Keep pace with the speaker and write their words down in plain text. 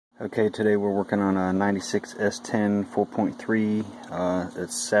Okay, today we're working on a 96 S10 4.3.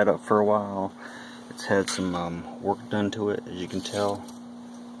 It's sat up for a while. It's had some work done to it, as you can tell.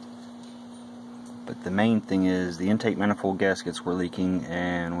 But the main thing is the intake manifold gaskets were leaking,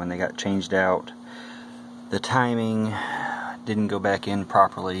 and when they got changed out, the timing didn't go back in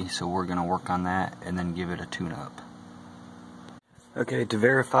properly, so we're going to work on that and then give it a tune-up. Okay, to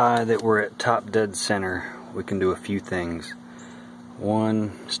verify that we're at top dead center, we can do a few things.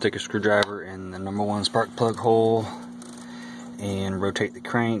 One, stick a screwdriver in the number one spark plug hole and rotate the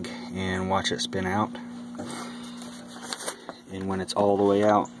crank and watch it spin out. And when it's all the way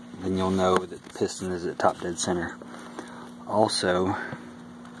out, then you'll know that the piston is at top dead center. Also,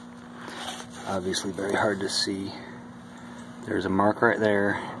 obviously very hard to see, there's a mark right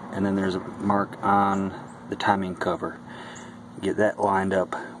there, and then there's a mark on the timing cover. Get that lined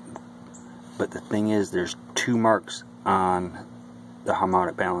up. But the thing is, there's two marks on the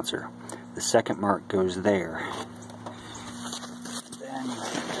harmonic balancer. The second mark goes there. Then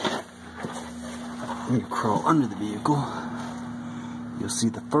when you crawl under the vehicle, you'll see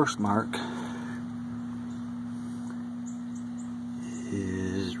the first mark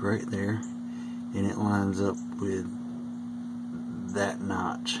is right there, and it lines up with that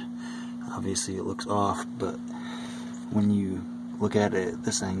notch. Obviously it looks off, but when you look at it at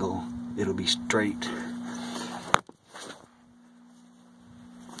this angle, it'll be straight.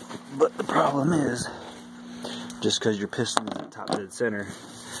 But the problem is, just because your piston is at top dead center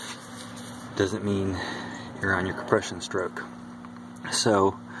doesn't mean you're on your compression stroke.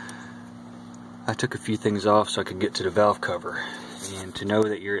 So I took a few things off so I could get to the valve cover. And to know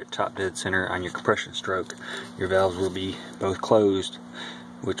that you're at top dead center on your compression stroke, your valves will be both closed,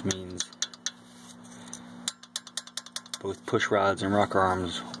 which means both push rods and rocker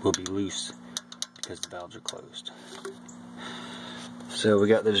arms will be loose because the valves are closed. So we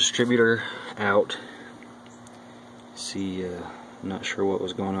got the distributor out. See, I'm not sure what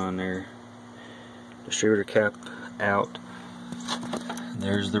was going on there. Distributor cap out.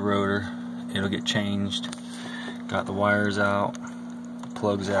 There's the rotor. It'll get changed. Got the wires out,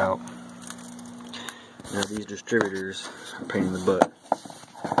 plugs out. Now these distributors are a pain in the butt.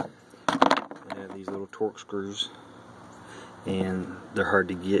 They have these little torque screws, and they're hard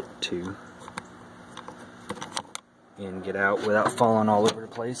to get to and get out without falling all over the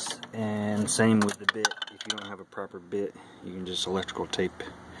place. And same with the bit. If you don't have a proper bit, you can just electrical tape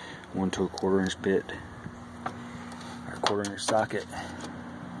 1 to a 1/4 inch bit or 1/4 inch socket.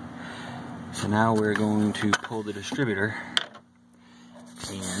 So now we're going to pull the distributor,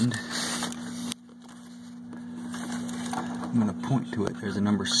 and I'm going to point to it. There's a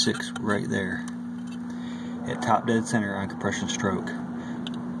number 6 right there at top dead center on compression stroke.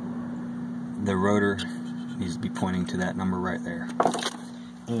 The rotor needs to be pointing to that number right there.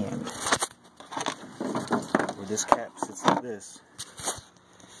 And where this cap sits like this,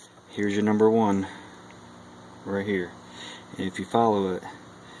 here's your number 1 right here. And if you follow it,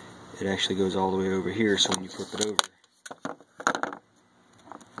 it actually goes all the way over here, so when you flip it over,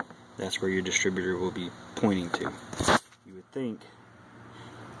 that's where your distributor will be pointing to. You would think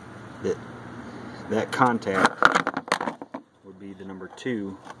that that contact would be the number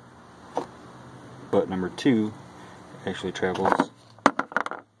 2, but number 2 actually travels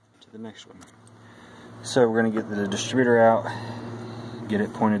to the next one. So we're going to get the distributor out, get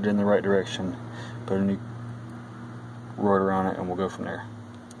it pointed in the right direction, put a new rotor on it, and we'll go from there.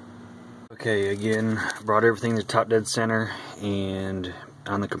 Okay, again, brought everything to top dead center, and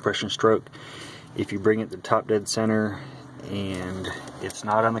on the compression stroke, if you bring it to top dead center and it's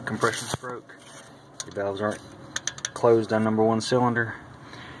not on the compression stroke, your valves aren't closed on number 1 cylinder,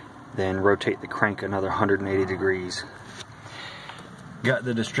 then rotate the crank another 180 degrees. Got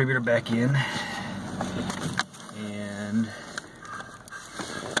the distributor back in, and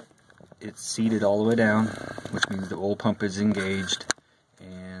it's seated all the way down, which means the oil pump is engaged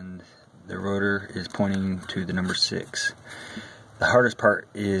and the rotor is pointing to the number 6. The hardest part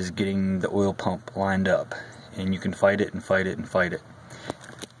is getting the oil pump lined up, and you can fight it and fight it and fight it,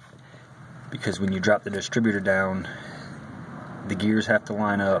 because when you drop the distributor down, the gears have to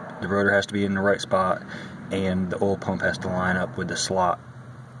line up, the rotor has to be in the right spot, and the oil pump has to line up with the slot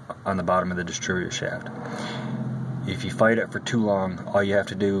on the bottom of the distributor shaft. If you fight it for too long, all you have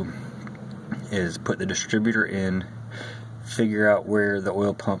to do is put the distributor in, figure out where the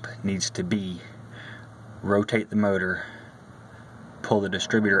oil pump needs to be, rotate the motor, pull the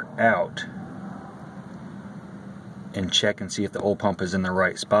distributor out, and check and see if the oil pump is in the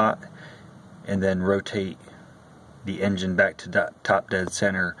right spot, and then rotate the engine back to top dead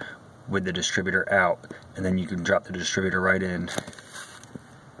center with the distributor out, and then you can drop the distributor right in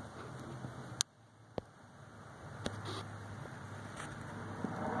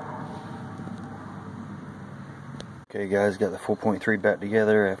Okay guys, got the 4.3 back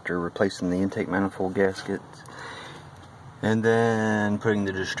together after replacing the intake manifold gaskets and then putting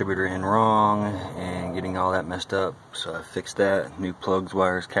the distributor in wrong and getting all that messed up. So I fixed that. New plugs,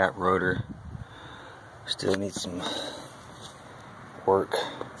 wires, cap, rotor. Still needs some work.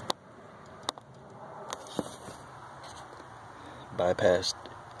 Bypassed,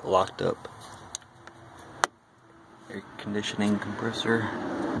 locked up air conditioning compressor.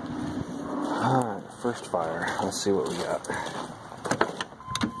 Alright, first fire. Let's see what we got.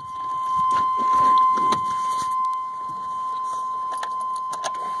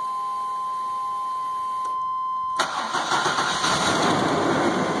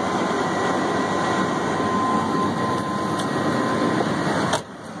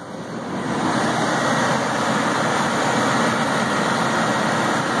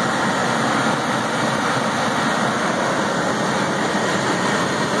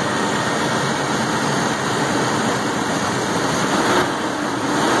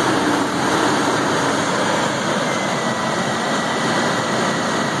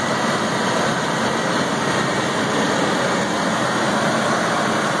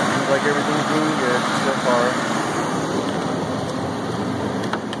 Like everything's doing good so far.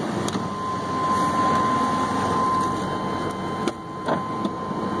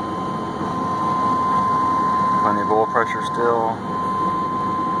 Plenty of oil pressure still.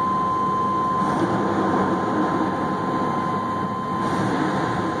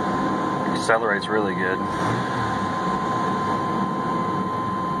 Accelerates really good.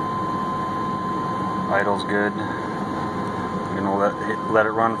 Idle's good. Gonna let it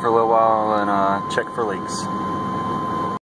run for a little while and check for leaks.